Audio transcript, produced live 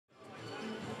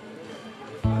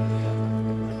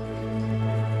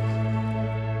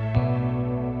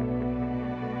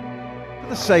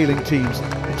the sailing teams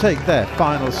will take their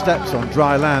final steps on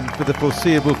dry land for the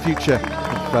foreseeable future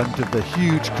in front of the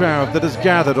huge crowd that has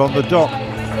gathered on the dock.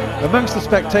 Amongst the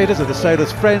spectators are the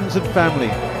sailors' friends and family,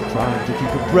 trying to keep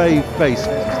a brave face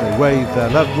as they wave their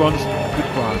loved ones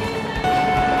goodbye.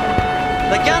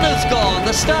 The gunner's gone,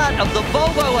 the start of the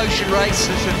Volvo Ocean Race.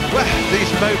 Well, these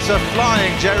boats are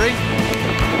flying, Jerry.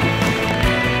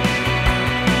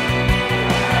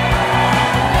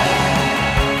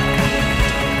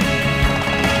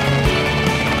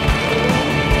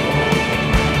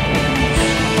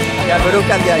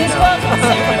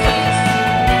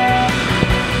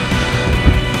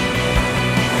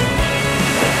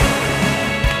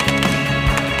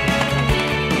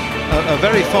 A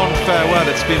very fond farewell.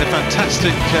 It's been a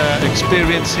fantastic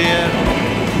experience here.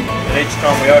 And each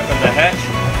time we open the hatch,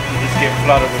 we just get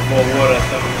flooded with more water.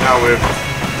 So now we've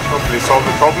hopefully solved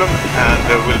the problem, and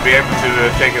we'll be able to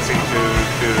take us into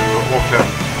Auckland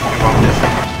in 1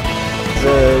 December.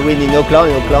 The win in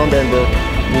Auckland, and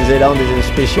New Zealand is a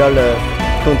special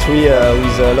country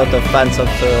with a lot of fans of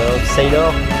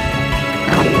sailors.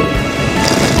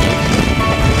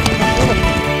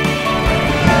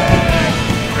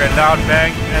 a loud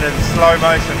bang and in slow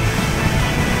motion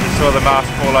you saw the mast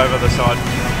fall over the side.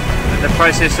 In the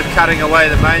process of cutting away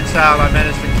the mainsail, I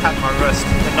managed to cut my wrist.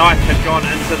 The knife had gone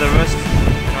into the wrist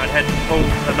and I'd had to pull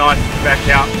the knife back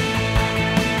out.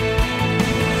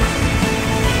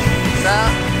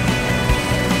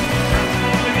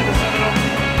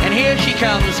 And here she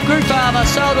comes. Groupama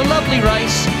sailed a lovely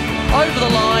race over the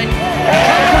line.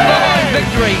 Combined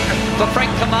victory for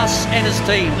Frank Camus and his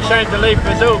team. Shame to leave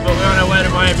Brazil, but we're on our way to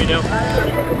Miami now.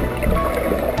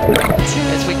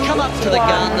 As we come up to the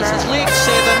gun, this is leg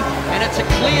 7, and it's a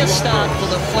clear start for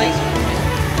the fleet.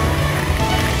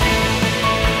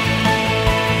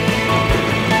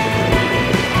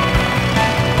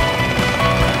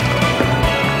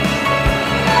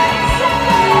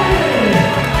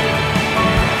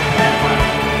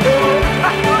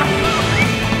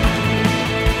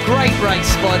 Great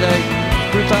race by the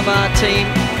Groupama team.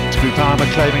 Groupama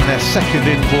claiming their second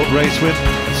import race win,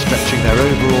 stretching their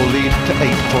overall lead to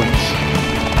 8 points.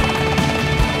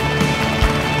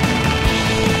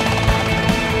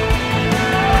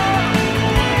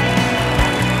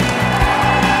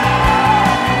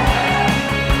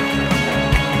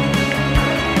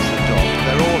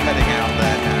 They're all heading out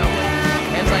there now.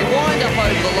 As they wind up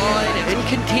over the line, in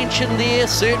contention there,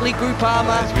 certainly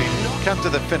Groupama. As we come to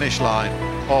the finish line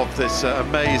of this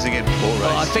amazing import race.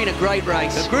 Oh, it's been a great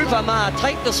race. Groupama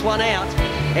take this one out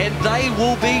and they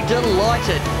will be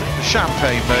delighted. The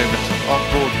champagne moment on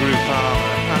board Groupama,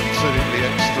 absolutely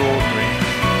extraordinary.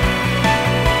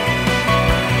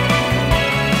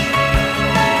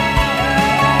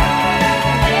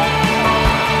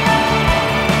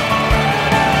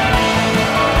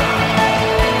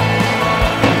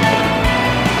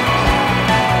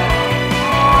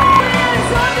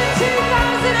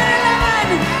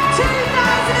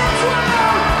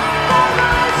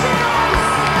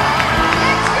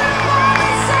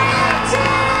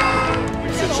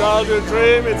 Childhood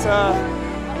dream, it's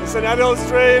an adult's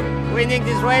dream. Winning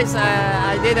this race,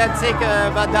 I didn't think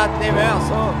about that never,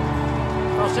 so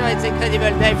for sure it's an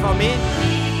incredible day for me.